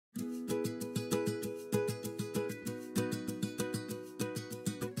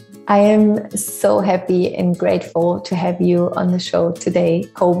I am so happy and grateful to have you on the show today,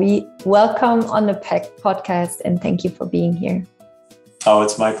 Kobi. Welcome on the podcast and thank you for being here. Oh,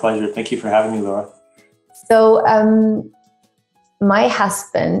 it's my pleasure. Thank you for having me, Laura. So, my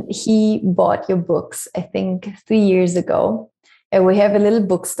husband, he bought your books, I think 3 years ago. We have a little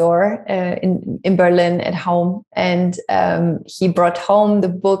bookstore in Berlin at home. And he brought home the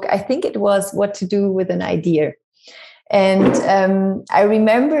book. I think it was What to Do with an Idea. And I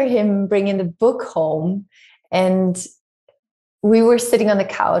remember him bringing the book home, and we were sitting on the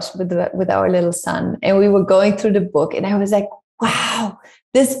couch with our little son, and we were going through the book, and I was like, wow,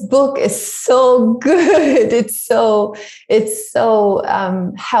 this book is so good. It's so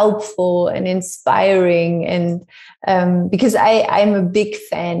helpful and inspiring. And because I'm a big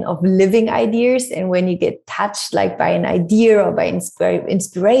fan of living ideas. And when you get touched like by an idea or by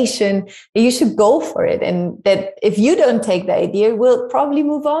inspiration, you should go for it. And that if you don't take the idea, we'll probably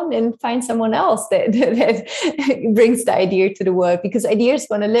move on and find someone else that brings the idea to the world, because ideas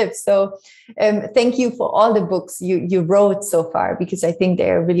want to live. So thank you for all the books you wrote so far, because I think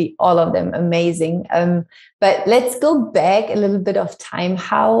they're really all of them amazing. But let's go back a little bit of time.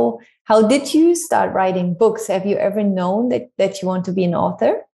 How did you start writing books? Have you ever known that you want to be an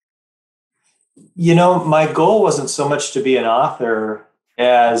author? You know, my goal wasn't so much to be an author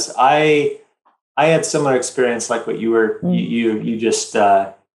as I had similar experience like what you were you just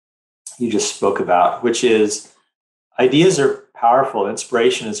spoke about, which is ideas are powerful.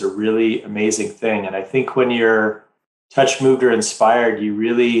 Inspiration is a really amazing thing. And I think when you're touched, moved, or inspired, you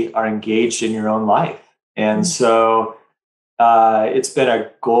really are engaged in your own life. And so it's been a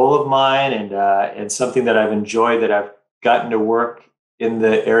goal of mine and something that I've enjoyed, that I've gotten to work in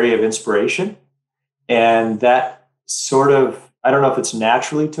the area of inspiration. And that sort of, I don't know if it's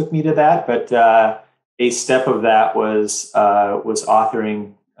naturally took me to that, but a step of that was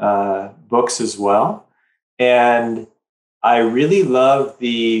authoring books as well. And I really love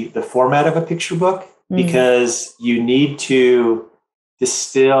the format of a picture book, because you need to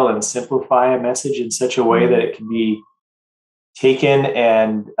distill and simplify a message in such a way that it can be taken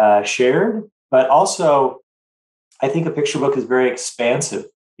and shared. But also, I think a picture book is very expansive,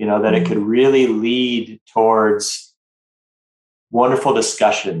 that it could really lead towards wonderful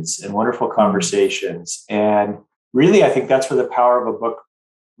discussions and wonderful conversations. And really, I think that's where the power of a book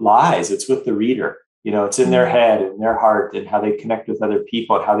lies. It's with the reader. It's in their head and their heart, and how they connect with other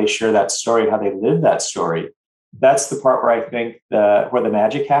people, and how they share that story, and how they live that story. That's the part where I think where the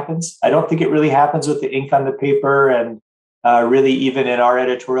magic happens. I don't think it really happens with the ink on the paper, and really even in our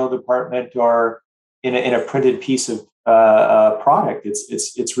editorial department or in a printed piece of product.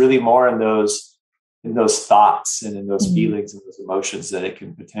 It's really more in those thoughts and in those feelings and those emotions that it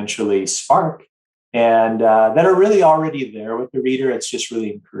can potentially spark, and that are really already there with the reader. It's just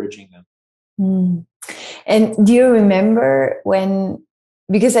really encouraging them. And do you remember when,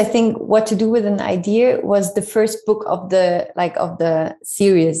 because I think What to Do with an Idea was the first book of the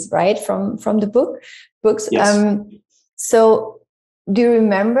series, right? From the books. Yes. So do you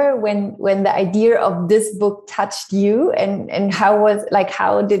remember when the idea of this book touched you, and how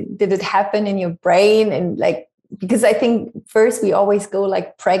did it happen in your brain? And because I think first we always go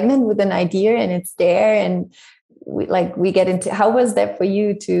pregnant with an idea, and it's there, and we get into, how was that for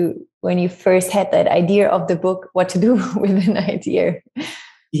you when you first had that idea of the book, What to Do with an Idea?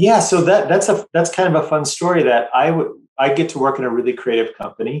 Yeah, so that's kind of a fun story. That I get to work in a really creative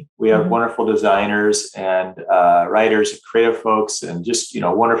company. We have wonderful designers and writers, and creative folks, and just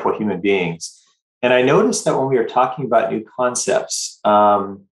wonderful human beings. And I noticed that when we were talking about new concepts,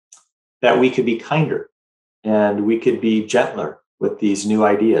 that we could be kinder and we could be gentler with these new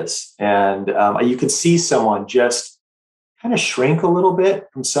ideas. And you could see someone just kind of shrink a little bit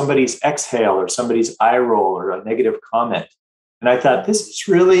from somebody's exhale or somebody's eye roll or a negative comment. And I thought, this is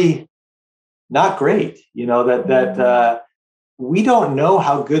really not great, that we don't know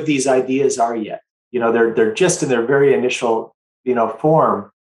how good these ideas are yet. They're just in their very initial,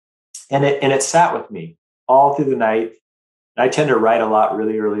 form. And it sat with me all through the night. I tend to write a lot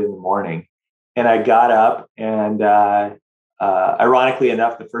really early in the morning. And I got up, and ironically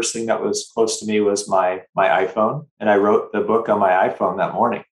enough, the first thing that was close to me was my iPhone. And I wrote the book on my iPhone that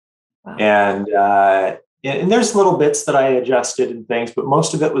morning. Wow. And there's little bits that I adjusted and things, but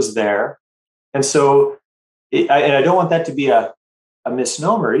most of it was there. And so, I don't want that to be a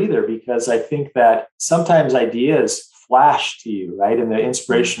misnomer either, because I think that sometimes ideas flash to you, right? And the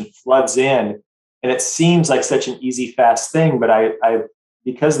inspiration floods in, and it seems like such an easy, fast thing. But I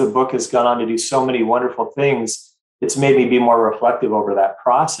because the book has gone on to do so many wonderful things, it's made me be more reflective over that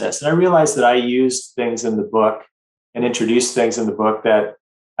process. And I realized that I used things in the book and introduced things in the book that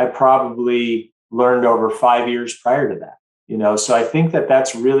I probably learned over 5 years prior to that. So I think that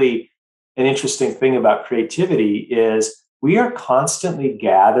that's really an interesting thing about creativity is we are constantly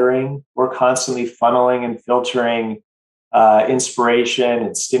gathering, we're constantly funneling and filtering inspiration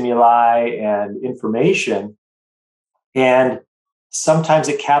and stimuli and information. And sometimes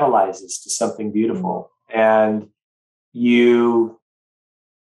it catalyzes to something beautiful. And you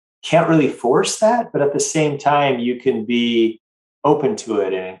can't really force that, but at the same time, you can be open to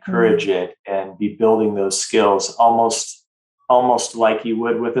it and encourage it and be building those skills almost like you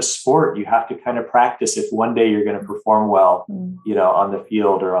would with a sport. You have to kind of practice if one day you're going to perform well, on the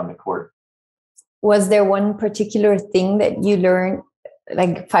field or on the court. Was there one particular thing that you learned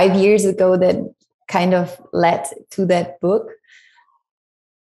like 5 years ago that kind of led to that book?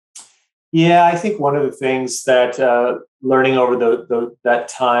 Yeah, I think one of the things that learning over that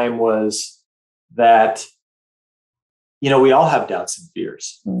time was that, we all have doubts and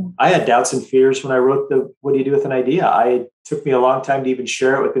fears. I had doubts and fears when I wrote What Do You Do With an Idea? It took me a long time to even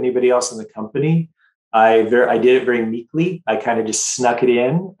share it with anybody else in the company. I did it very meekly. I kind of just snuck it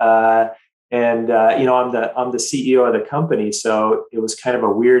in. I'm the CEO of the company. So it was kind of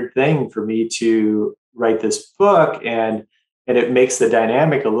a weird thing for me to write this book, and it makes the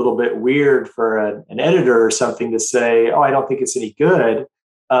dynamic a little bit weird for an editor or something to say, oh, I don't think it's any good.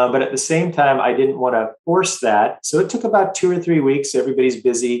 But at the same time, I didn't want to force that. So it took about 2 or 3 weeks. Everybody's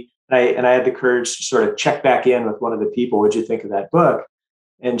busy. And I had the courage to sort of check back in with one of the people. What'd you think of that book?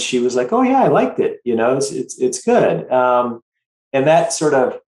 And she was like, oh, yeah, I liked it. It's good. And that sort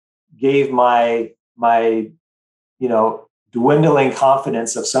of gave my dwindling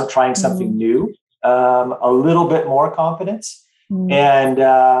confidence of trying something new a little bit more confidence. And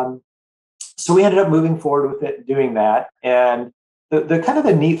so we ended up moving forward with it and doing that. And the kind of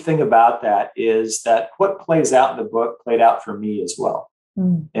the neat thing about that is that what plays out in the book played out for me as well.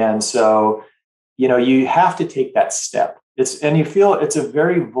 And so, you have to take that step. You feel it's a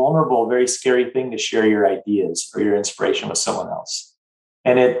very vulnerable, very scary thing to share your ideas or your inspiration with someone else.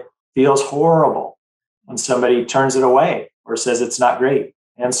 And it feels horrible when somebody turns it away or says it's not great.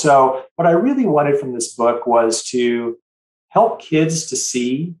 And so what I really wanted from this book was to help kids to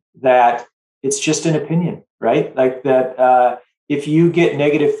see that it's just an opinion, right? Like that if you get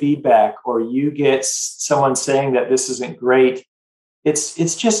negative feedback or you get someone saying that this isn't great, it's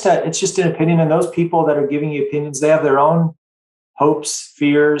just an opinion. And those people that are giving you opinions, they have their own hopes,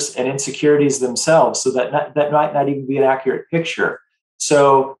 fears, and insecurities themselves. So that might not even be an accurate picture.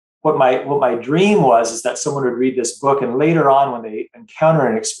 So what my dream was is that someone would read this book, and later on, when they encounter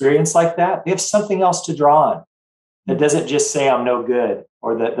an experience like that, they have something else to draw on. That doesn't just say I'm no good,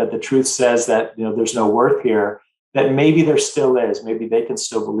 or that the truth says that there's no worth here. That maybe there still is. Maybe they can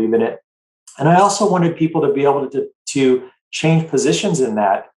still believe in it. And I also wanted people to be able to change positions in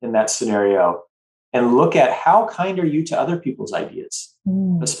that scenario and look at how kind are you to other people's ideas,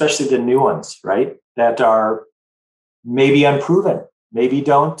 especially the new ones, right? That are maybe unproven. Maybe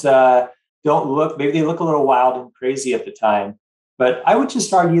don't look, maybe they look a little wild and crazy at the time. But I would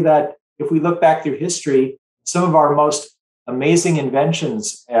just argue that if we look back through history, some of our most amazing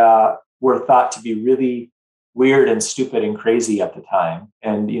inventions were thought to be really weird and stupid and crazy at the time,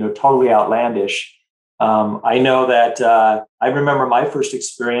 and totally outlandish. I know that I remember my first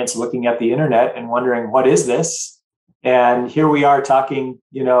experience looking at the internet and wondering, what is this? And here we are talking,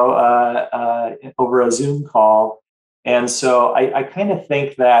 over a Zoom call. And so I kind of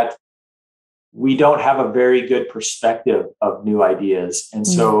think that we don't have a very good perspective of new ideas. And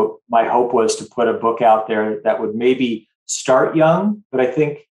so my hope was to put a book out there that would maybe start young, but I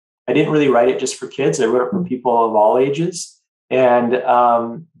think I didn't really write it just for kids. I wrote it for people of all ages. And,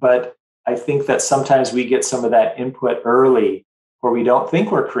 but I think that sometimes we get some of that input early where we don't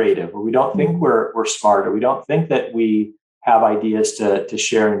think we're creative, or we don't think we're smart, or we don't think that we have ideas to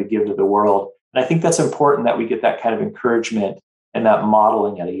share and to give to the world. And I think that's important that we get that kind of encouragement and that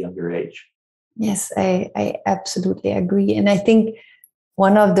modeling at a younger age. Yes, I absolutely agree. And I think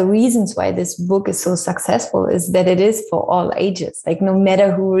one of the reasons why this book is so successful is that it is for all ages. Like no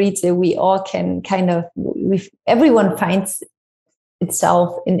matter who reads it, we all can everyone finds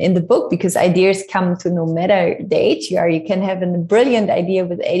itself in the book, because ideas come to no matter the age you are. You can have a brilliant idea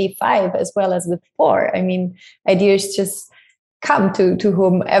with 85 as well as with 4. I mean, ideas just come to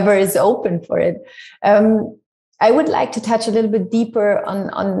whomever is open for it. I would like to touch a little bit deeper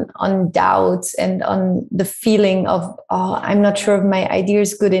on doubts and on the feeling of, I'm not sure if my idea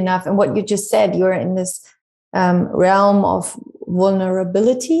is good enough. And what you just said, you're in this realm of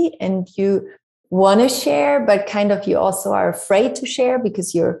vulnerability, and you want to share, but kind of you also are afraid to share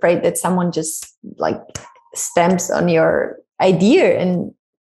because you're afraid that someone just like stamps on your idea and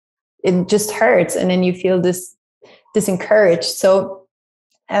it just hurts, and then you feel disencouraged. So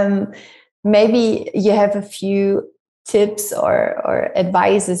maybe you have a few tips or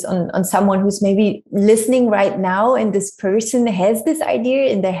advices on someone who's maybe listening right now, and this person has this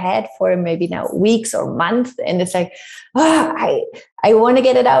idea in their head for maybe now weeks or months, and it's like, I want to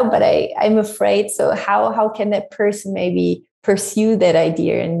get it out, but I'm afraid. So how can that person maybe pursue that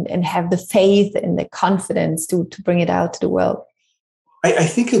idea and have the faith and the confidence to bring it out to the world? I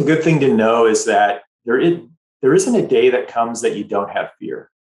think a good thing to know is that there isn't a day that comes that you don't have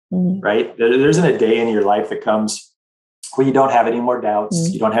fear, right? There isn't a day in your life that comes where you don't have any more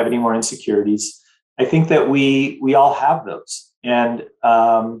doubts, you don't have any more insecurities. I think that we all have those, and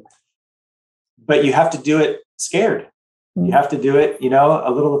but you have to do it scared. You have to do it,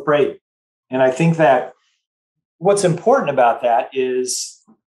 a little afraid. And I think that what's important about that is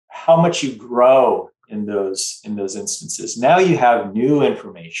how much you grow in those instances. Now you have new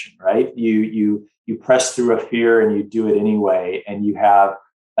information, right? You press through a fear and you do it anyway, and you have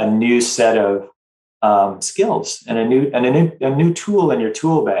a new set of skills and a new tool in your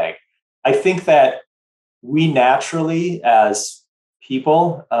tool bag. I think that we naturally, as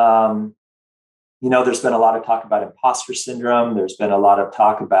people, there's been a lot of talk about imposter syndrome. There's been a lot of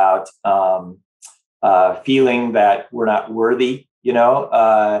talk about feeling that we're not worthy,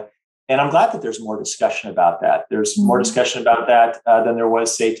 and I'm glad that there's more discussion about that. There's more discussion about that than there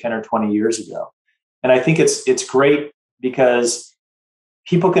was, say, 10 or 20 years ago. And I think it's great because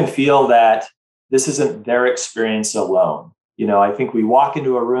people can feel that this isn't their experience alone. I think we walk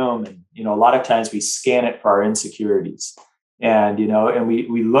into a room and, a lot of times we scan it for our insecurities, and, and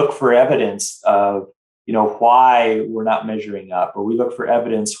we look for evidence of, why we're not measuring up, or we look for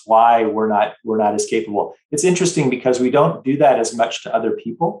evidence why we're not as capable. It's interesting because we don't do that as much to other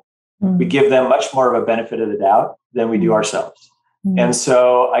people. We give them much more of a benefit of the doubt than we do ourselves. And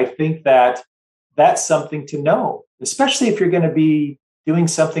so I think that that's something to know, especially if you're going to be doing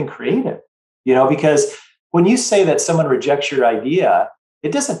something creative, because when you say that someone rejects your idea,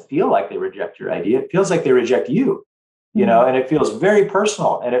 it doesn't feel like they reject your idea. It feels like they reject you, and it feels very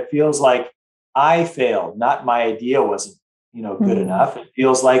personal, and it feels like I failed, not my idea wasn't, good enough. It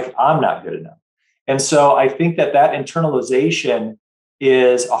feels like I'm not good enough. And so I think that internalization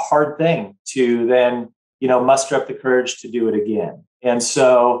is a hard thing to then, muster up the courage to do it again. And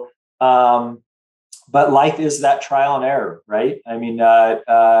so, but life is that trial and error, right? I mean,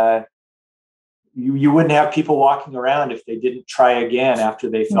 you wouldn't have people walking around if they didn't try again after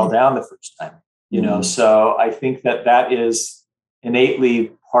they fell down the first time, So I think that is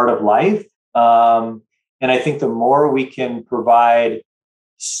innately part of life. And I think the more we can provide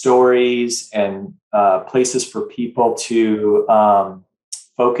stories and places for people to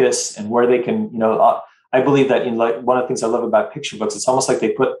focus, and where they can, I believe that one of the things I love about picture books, it's almost like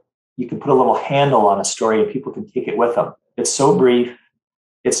you can put a little handle on a story and people can take it with them. It's so brief.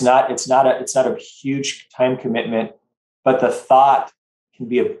 It's not a huge time commitment, but the thought can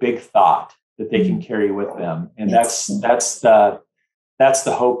be a big thought that they can carry with them. And that's the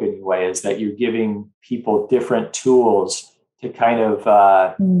hope anyway, is that you're giving people different tools to kind of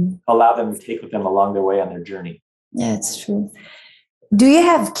allow them to take with them along their way on their journey. Yeah, it's true. Do you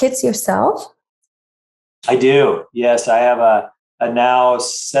have kids yourself? I do. Yes, I have a now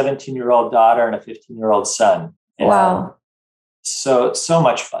 17-year-old daughter and a 15-year-old son. And wow. So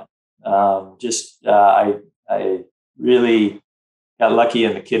much fun. I really got lucky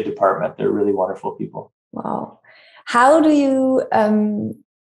in the kid department. They're really wonderful people. Wow. How do you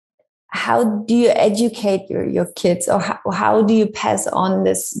educate your kids, or how do you pass on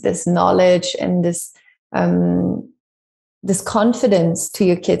this knowledge and this confidence to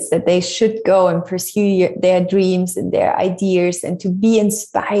your kids that they should go and pursue their dreams and their ideas and to be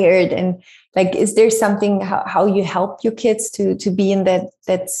inspired? And like, is there something how you help your kids to be in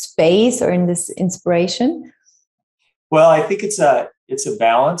that space or in this inspiration? Well, I think it's a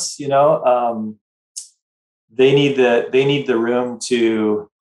balance, they need the room to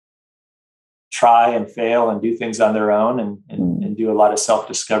try and fail and do things on their own and do a lot of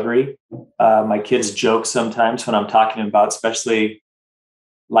self-discovery. My kids joke sometimes when I'm talking about especially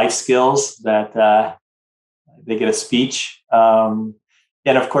life skills that they get a speech.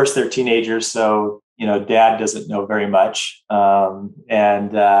 And of course they're teenagers, so dad doesn't know very much. But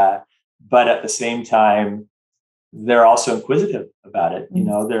at the same time, they're also inquisitive about it.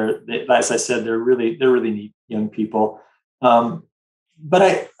 They, as I said, they're really neat young people.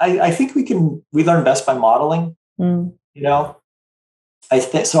 But I think we learn best by modeling. I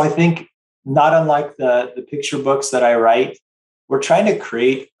think not unlike the picture books that I write, we're trying to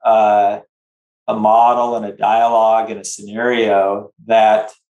create a model and a dialogue and a scenario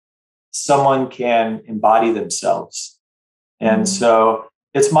that someone can embody themselves. And so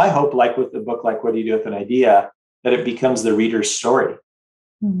it's my hope, like with the book, like What Do You Do With an Idea, that it becomes the reader's story.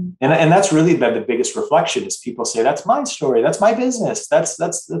 And that's really been the biggest reflection, is people say, that's my story, that's my business, that's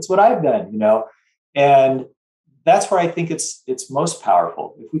what I've done, and that's where I think it's most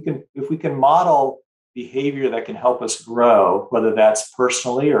powerful. If we can model behavior that can help us grow, whether that's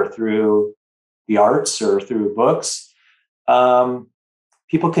personally or through the arts or through books,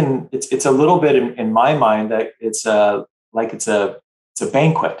 people can. It's a little bit in my mind that it's a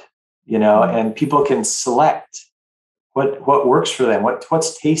banquet, and people can select what works for them,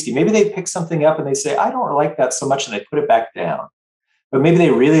 what's tasty. Maybe they pick something up and they say, I don't like that so much, and they put it back down. But maybe they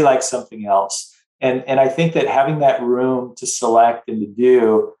really like something else. And I think that having that room to select and to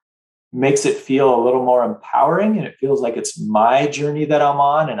do makes it feel a little more empowering, and it feels like it's my journey that I'm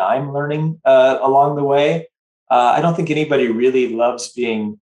on and I'm learning along the way. I don't think anybody really loves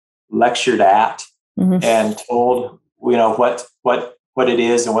being lectured at and told, what it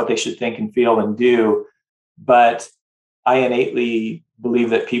is and what they should think and feel and do. But I innately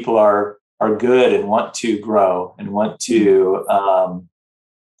believe that people are good and want to grow and want to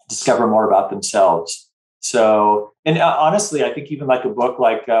discover more about themselves. So, and honestly, I think even like a book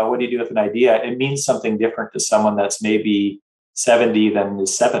like What Do You Do With an Idea, it means something different to someone that's maybe 70 than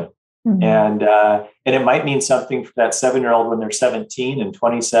is 7. And it might mean something for that 7-year-old when they're 17 and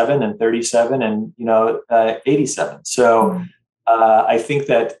 27 and 37 and 87. So I think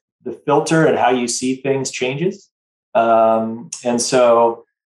that the filter and how you see things changes. And so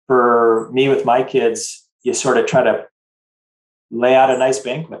for me with my kids, you sort of try to lay out a nice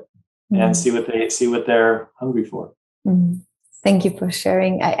banquet and see what they're hungry for. Thank you for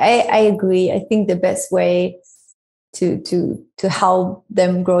sharing. I agree. I think the best way to help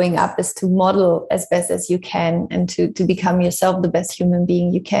them growing up is to model as best as you can, and to become yourself the best human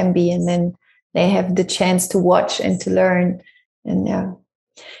being you can be. And then they have the chance to watch and to learn. And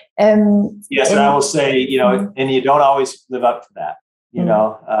yes, and I will say, and you don't always live up to that,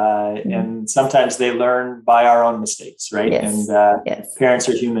 and sometimes they learn by our own mistakes, right? Yes. And parents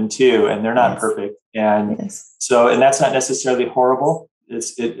are human too, and they're not perfect. And so, and that's not necessarily horrible.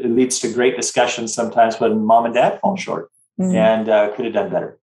 It leads to great discussions sometimes when mom and dad fall short and could have done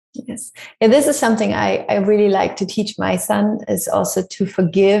better. Yes. And this is something I really like to teach my son, is also to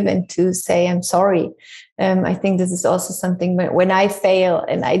forgive and to say, I'm sorry. I think this is also something when I fail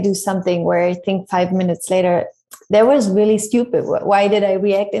and I do something where I think 5 minutes later, that was really stupid. Why did I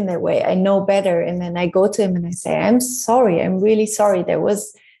react in that way? I know better. And then I go to him and I say, I'm sorry. I'm really sorry. That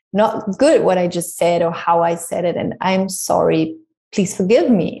was not good what I just said or how I said it. And I'm sorry. Please forgive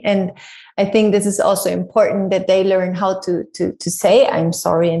me. And I think this is also important, that they learn how to say I'm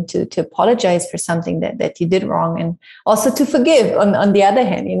sorry and to apologize for something that you did wrong, and also to forgive on the other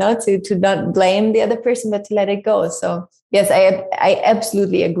hand, to not blame the other person, but to let it go. So yes, I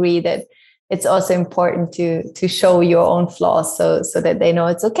absolutely agree that it's also important to show your own flaws so that they know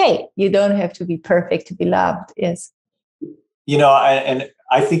it's okay. You don't have to be perfect to be loved. Yes. And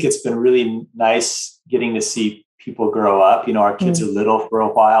I think it's been really nice getting to see people grow up. Our kids are little for a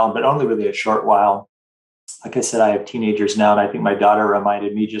while, but only really a short while. Like I said, I have teenagers now, and I think my daughter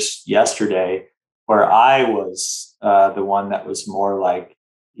reminded me just yesterday where I was the one that was more like,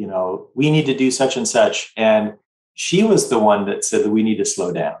 we need to do such and such. And she was the one that said that we need to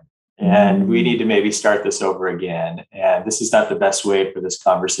slow down and we need to maybe start this over again. And this is not the best way for this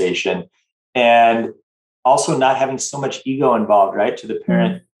conversation. And also not having so much ego involved, right, to the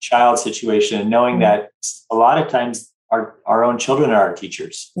parent-child situation, and knowing that a lot of times our own children are our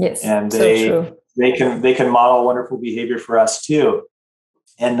teachers. Yes, and they can model wonderful behavior for us too,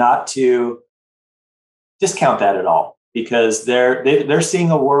 and not to discount that at all, because they're seeing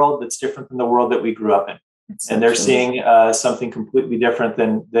a world that's different than the world that we grew up in, and they're seeing something completely different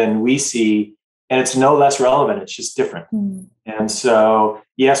than we see, and it's no less relevant. It's just different. And so,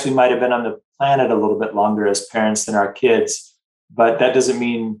 yes, we might have been on the planet a little bit longer as parents than our kids, but that doesn't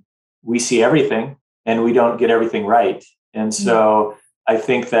mean we see everything and we don't get everything right. And so I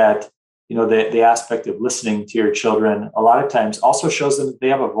think that, the aspect of listening to your children a lot of times also shows them that they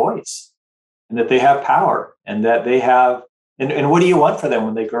have a voice and that they have power, and that they have, and what do you want for them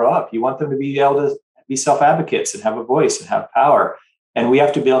when they grow up? You want them to be able to be self-advocates and have a voice and have power. And we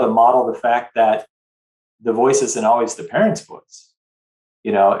have to be able to model the fact that the voice isn't always the parent's voice.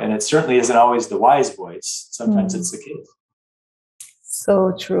 And it certainly isn't always the wise voice. Sometimes it's the kid.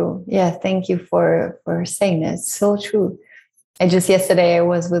 So true. Yeah. Thank you for saying that. So true. Yesterday I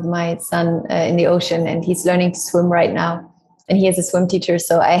was with my son in the ocean, and he's learning to swim right now. and he is a swim teacher.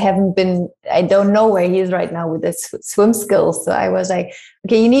 So I don't know where he is right now with his swim skills. So I was like,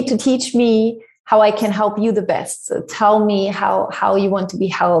 okay, you need to teach me how I can help you the best. So tell me how you want to be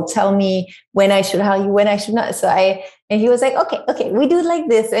held. Tell me when I should help you, when I should not. And he was like, okay, we do it like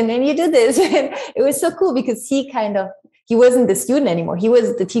this. And then you do this. And it was so cool because he wasn't the student anymore. He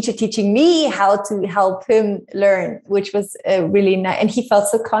was the teacher teaching me how to help him learn, which was really nice. And he felt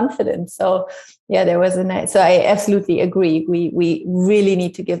so confident. So yeah, there was so I absolutely agree. We really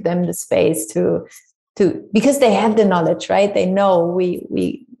need to give them the space to because they have the knowledge, right? They know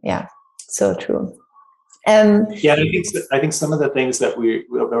yeah. So true. Yeah, I think some of the things that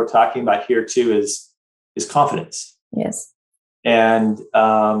we're talking about here too is confidence. Yes. And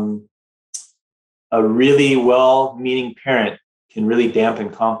a really well-meaning parent can really dampen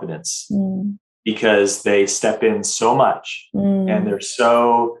confidence because they step in so much and they're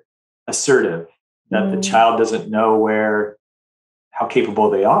so assertive that the child doesn't know how capable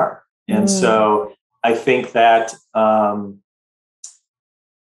they are. And so I think that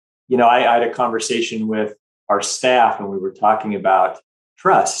I had a conversation with our staff and we were talking about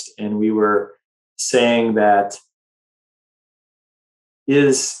trust, and we were saying that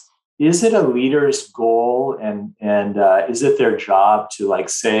is it a leader's goal and is it their job to, like,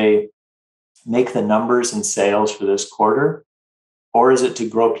 say, make the numbers in sales for this quarter, or is it to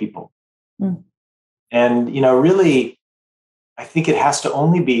grow people? And really, I think it has to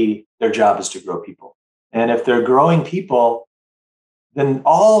only be their job is to grow people. And if they're growing people, then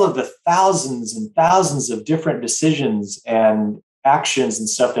all of the thousands and thousands of different decisions and actions and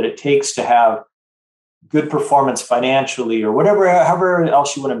stuff that it takes to have good performance financially or however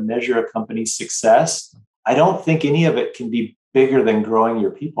else you want to measure a company's success, I don't think any of it can be bigger than growing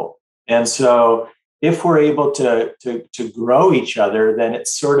your people. And so if we're able to grow each other, then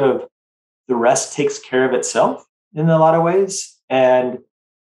it's sort of the rest takes care of itself in a lot of ways. And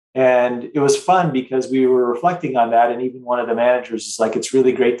it was fun because we were reflecting on that. And even one of the managers is like, it's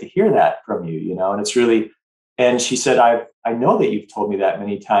really great to hear that from you, and it's really, and she said, I know that you've told me that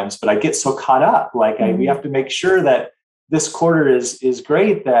many times, but I get so caught up. Like we have to make sure that this quarter is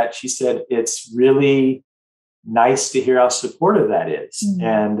great, that she said, it's really nice to hear how supportive that is.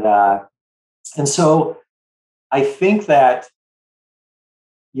 And so I think that,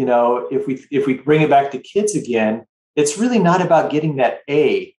 if we bring it back to kids again, it's really not about getting that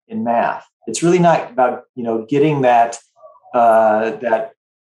A in math. It's really not about, getting that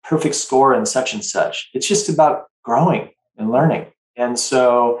perfect score in such and such. It's just about growing and learning. And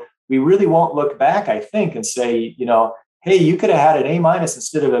so we really won't look back, I think, and say, hey, you could have had an A-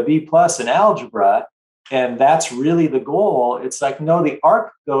 instead of a B+ in algebra, and that's really the goal. It's like, no, the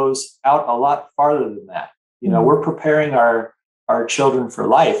arc goes out a lot farther than that. We're preparing our children for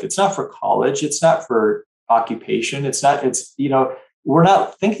life. It's not for college. It's not for occupation. We're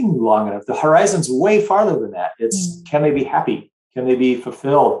not thinking long enough. The horizon's way farther than that. It's can they be happy? Can they be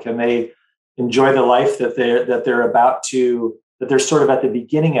fulfilled? Can they enjoy the life that they're about to, that they're sort of at the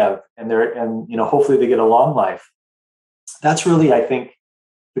beginning of, and hopefully they get a long life. That's really, I think,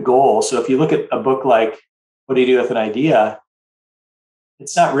 the goal. So if you look at a book like What Do You Do With an Idea,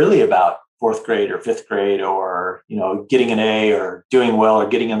 it's not really about fourth grade or fifth grade or, getting an A or doing well or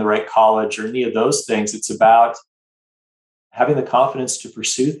getting in the right college or any of those things. It's about having the confidence to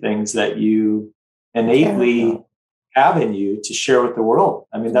pursue things that you innately have in you to share with the world.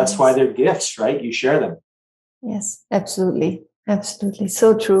 I mean, that's why they're gifts, right? You share them. Yes, absolutely. Absolutely.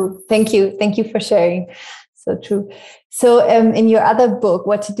 So true. Thank you. Thank you for sharing. So true. So in your other book,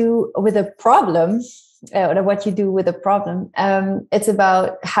 What to Do with a Problem, or What You Do with a Problem, it's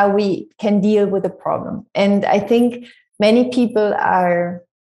about how we can deal with a problem. And I think many people are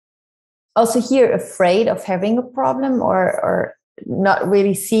also here afraid of having a problem or not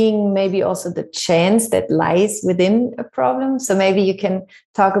really seeing maybe also the chance that lies within a problem. So maybe you can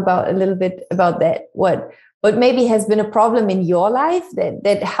talk about a little bit about that. What maybe has been a problem in your life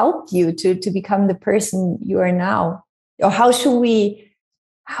that helped you to become the person you are now? Or how should we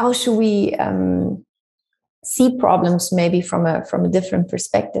see problems maybe from a different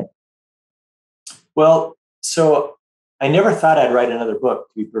perspective? Well, so I never thought I'd write another book,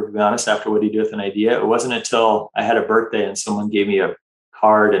 to be perfectly honest, after What Do You Do With an Idea? It wasn't until I had a birthday and someone gave me a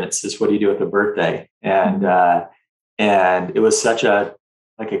card and it says, what do you do with a birthday? And it was such a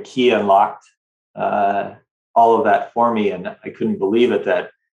key unlocked all of that for me. And I couldn't believe it that,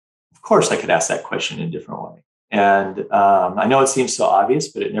 of course, I could ask that question in a different way. And I know it seems so obvious,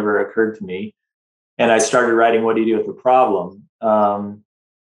 but it never occurred to me. And I started writing What Do You Do With a Problem?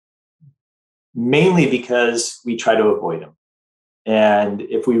 Mainly because we try to avoid them. And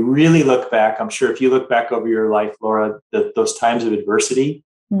if we really look back, I'm sure if you look back over your life, Laura, those times of adversity,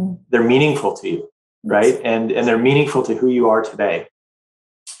 they're meaningful to you, right? And they're meaningful to who you are today.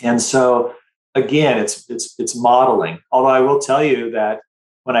 And so again, it's modeling. Although I will tell you that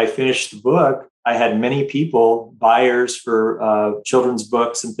when I finished the book, I had many people, buyers for children's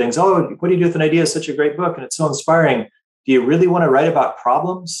books and things. Oh, what do you do with an idea? It's such a great book and it's so inspiring. Do you really want to write about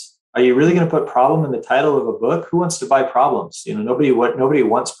problems? Are you really going to put problem in the title of a book? Who wants to buy problems? Nobody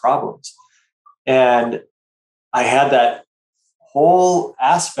wants problems. And I had that whole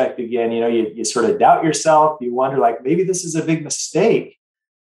aspect again. You sort of doubt yourself. You wonder, like, maybe this is a big mistake.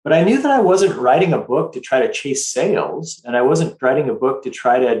 But I knew that I wasn't writing a book to try to chase sales, and I wasn't writing a book to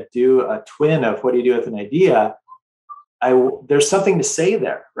try to do a twin of what do you do with an idea. There's something to say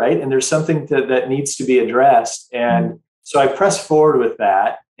there, right? And there's something that needs to be addressed. And so I pressed forward with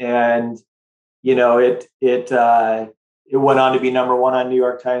that, and it went on to be number one on New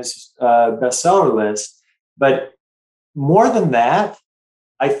York Times bestseller list. But more than that,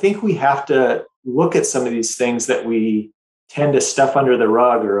 I think we have to look at some of these things that we tend to stuff under the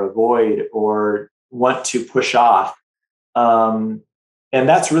rug or avoid or want to push off. And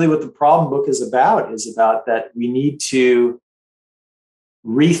that's really what the problem book is about that we need to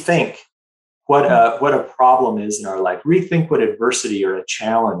rethink what a problem is in our life, rethink what adversity or a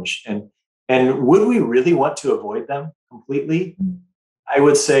challenge, and would we really want to avoid them completely? I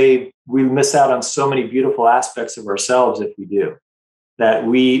would say we miss out on so many beautiful aspects of ourselves if we do. That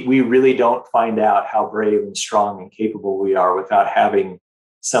we really don't find out how brave and strong and capable we are without having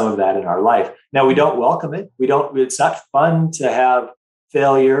some of that in our life. Now, we don't welcome it. It's not fun to have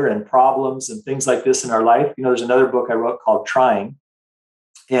failure and problems and things like this in our life. There's another book I wrote called Trying.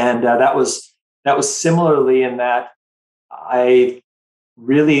 And that was similarly in that I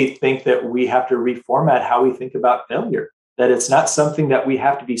really think that we have to reformat how we think about failure, that it's not something that we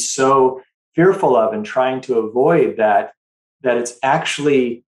have to be so fearful of and trying to avoid, that it's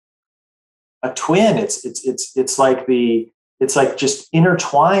actually a twin. It's like just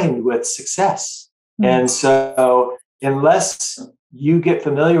intertwined with success. And so unless you get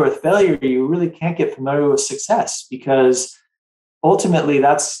familiar with failure, you really can't get familiar with success, because ultimately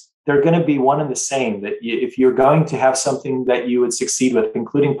they're going to be one and the same. That if you're going to have something that you would succeed with,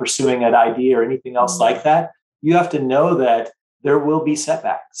 including pursuing an idea or anything else like that, you have to know that there will be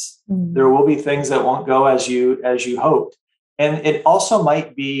setbacks. There will be things that won't go as you hoped. And it also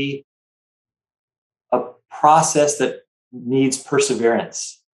might be a process that needs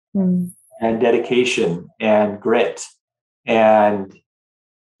perseverance and dedication and grit and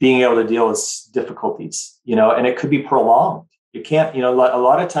being able to deal with difficulties, and it could be prolonged. You can't, a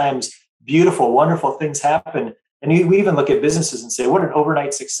lot of times beautiful, wonderful things happen. And we even look at businesses and say, what an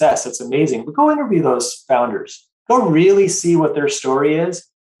overnight success. That's amazing. But go interview those founders. Go really see what their story is.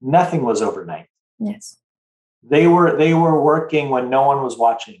 Nothing was overnight. Yes. They were working when no one was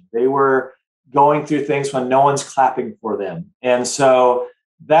watching. They were going through things when no one's clapping for them. And so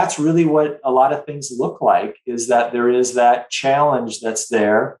that's really what a lot of things look like, is that there is that challenge that's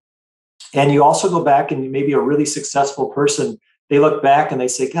there. And you also go back, and maybe a really successful person, they look back and they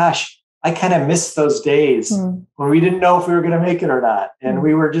say, gosh, I kind of miss those days when we didn't know if we were going to make it or not. And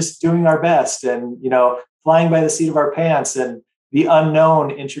we were just doing our best and, flying by the seat of our pants, and the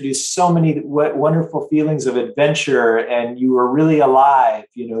unknown introduced so many wonderful feelings of adventure, and you were really alive,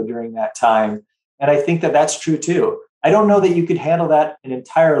 during that time. And I think that that's true too. I don't know that you could handle that an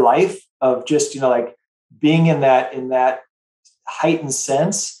entire life of just, like being in that heightened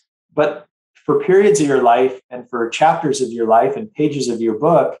sense, but for periods of your life and for chapters of your life and pages of your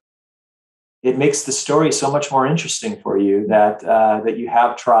book, it makes the story so much more interesting for you that you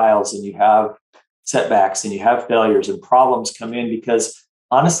have trials and you have setbacks and you have failures and problems come in, because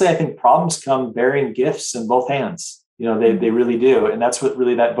honestly, I think problems come bearing gifts in both hands. They really do. And that's what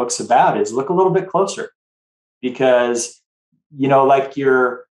really that book's about, is look a little bit closer, because, like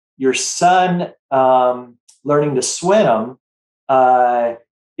your son learning to swim,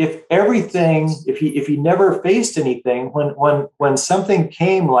 if he never faced anything, when something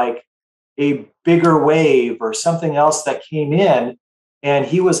came like a bigger wave or something else that came in, and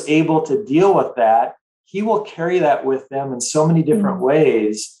he was able to deal with that, he will carry that with them in so many different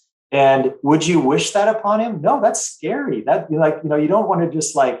ways. And would you wish that upon him? No, that's scary. That you don't want to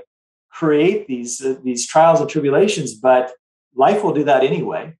just like create these trials and tribulations, but life will do that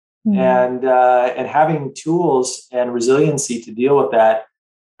anyway. And having tools and resiliency to deal with that,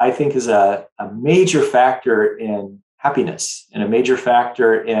 I think, is a major factor in happiness and a major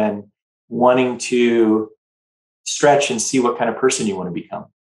factor in wanting to stretch and see what kind of person you want to become.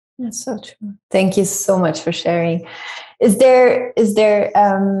 That's so true. Thank you so much for sharing. Is there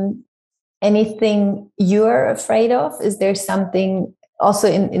anything you're afraid of? Is there something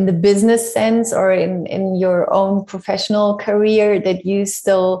also in the business sense or in your own professional career that you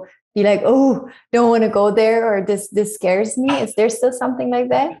still be like, oh, don't want to go there, or this scares me? Is there still something like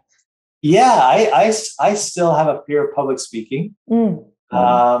that? Yeah, I still have a fear of public speaking.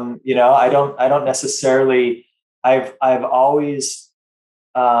 I don't necessarily. I've always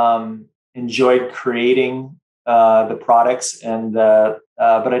enjoyed creating the products but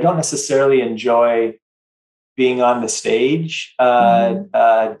I don't necessarily enjoy being on the stage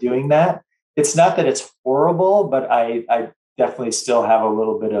doing that. It's not that it's horrible, but I definitely still have a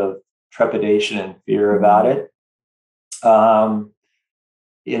little bit of trepidation and fear about it. I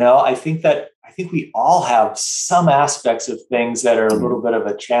think we all have some aspects of things that are a little bit of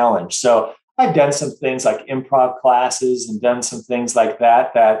a challenge. So I've done some things like improv classes and done some things like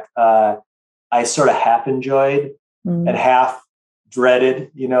that I sort of half enjoyed and half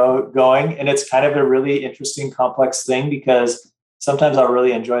dreaded, going. And it's kind of a really interesting, complex thing because sometimes I'll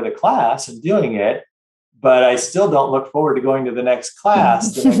really enjoy the class and doing it, but I still don't look forward to going to the next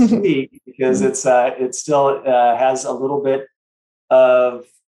class the next week because it still has a little bit of,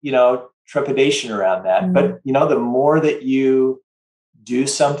 trepidation around that. But, the more that you do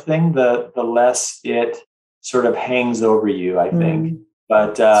something, the less it sort of hangs over you, I think.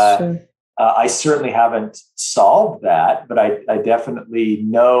 But I certainly haven't solved that, but I definitely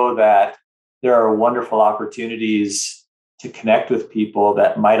know that there are wonderful opportunities to connect with people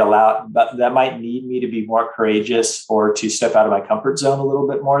that might need me to be more courageous or to step out of my comfort zone a little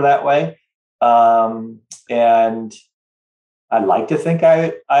bit more that way. And I'd like to think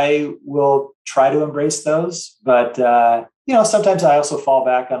I will try to embrace those, but sometimes I also fall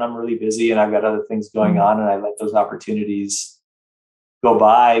back on I'm really busy and I've got other things going on, and I let those opportunities go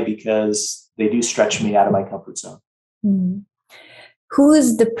by because they do stretch me out of my comfort zone. Who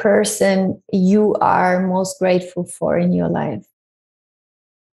is the person you are most grateful for in your life?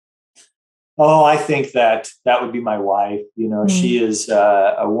 Oh, I think that would be my wife. She is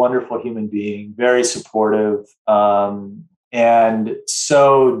a wonderful human being, very supportive, and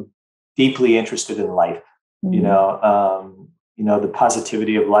so deeply interested in life. The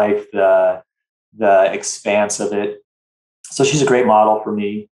positivity of life, the expanse of it. So she's a great model for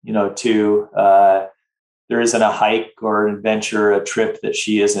me, too. There isn't a hike or an adventure, a trip that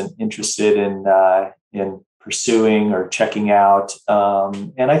she isn't interested in pursuing or checking out.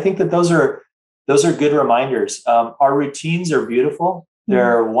 And I think that those are good reminders. Our routines are beautiful.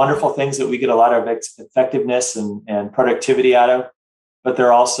 They're wonderful things that we get a lot of effectiveness and productivity out of, but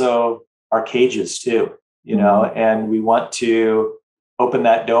they're also our cages too, and we want to open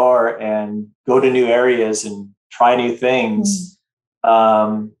that door and go to new areas and try new things,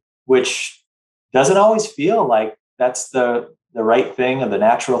 which doesn't always feel like that's the right thing or the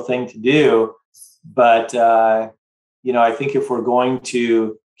natural thing to do. But, I think if we're going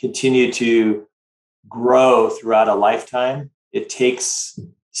to continue to grow throughout a lifetime, it takes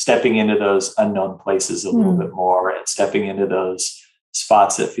stepping into those unknown places a little bit more and stepping into those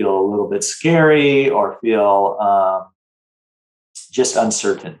spots that feel a little bit scary or feel just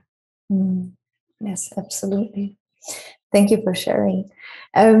uncertain. Yes, absolutely. Thank you for sharing.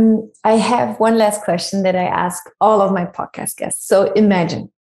 I have one last question that I ask all of my podcast guests. So imagine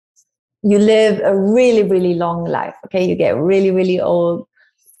you live a really, really long life. Okay, you get really, really old.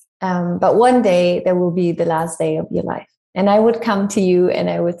 But one day there will be the last day of your life. And I would come to you and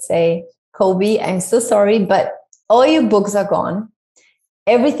I would say, Kobi, I'm so sorry, but all your books are gone.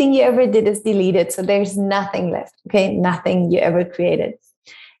 Everything you ever did is deleted. So there's nothing left. Okay, nothing you ever created.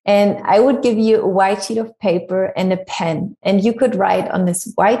 And I would give you a white sheet of paper and a pen. And you could write on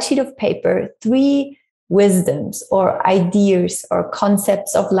this white sheet of paper 3 wisdoms or ideas or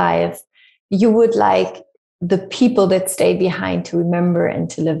concepts of life you would like the people that stay behind to remember and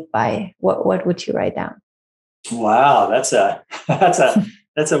to live by. What would you write down? Wow, that's a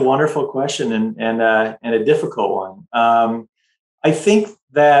wonderful question and a difficult one. I think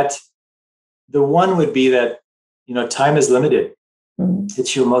that the one would be that time is limited.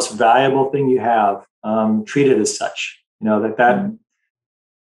 It's your most valuable thing you have. Treat it as such.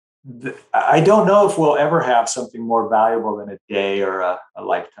 I don't know if we'll ever have something more valuable than a day or a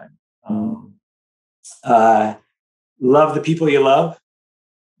lifetime. Love the people you love,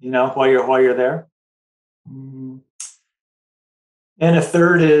 while you're there. And a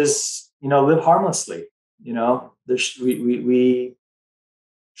third is, live harmlessly. We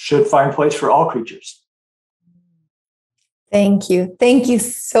should find place for all creatures. Thank you. Thank you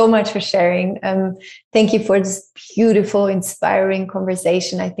so much for sharing. Thank you for this beautiful, inspiring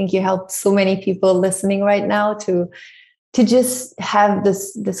conversation. I think you helped so many people listening right now to to just have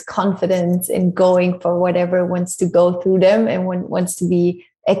this confidence in going for whatever wants to go through them and wants to be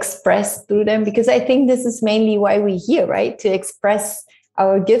expressed through them. Because I think this is mainly why we're here, right? To express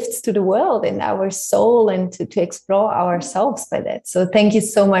our gifts to the world and our soul, and to explore ourselves by that. So thank you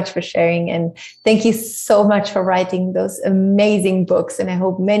so much for sharing, and thank you so much for writing those amazing books. And I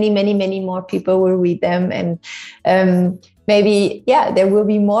hope many, many, many more people will read them. And maybe, there will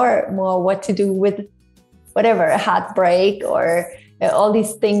be more what to do with whatever, a heartbreak or all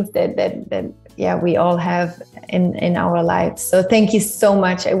these things that we all have in our lives. So thank you so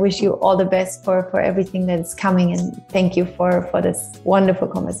much. I wish you all the best for everything that is coming. And thank you for this wonderful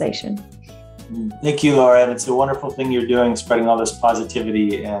conversation. Thank you, Laura. And it's a wonderful thing you're doing, spreading all this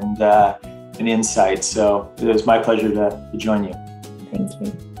positivity and insight. So it was my pleasure to join you. Thank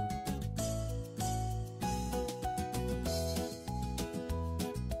you.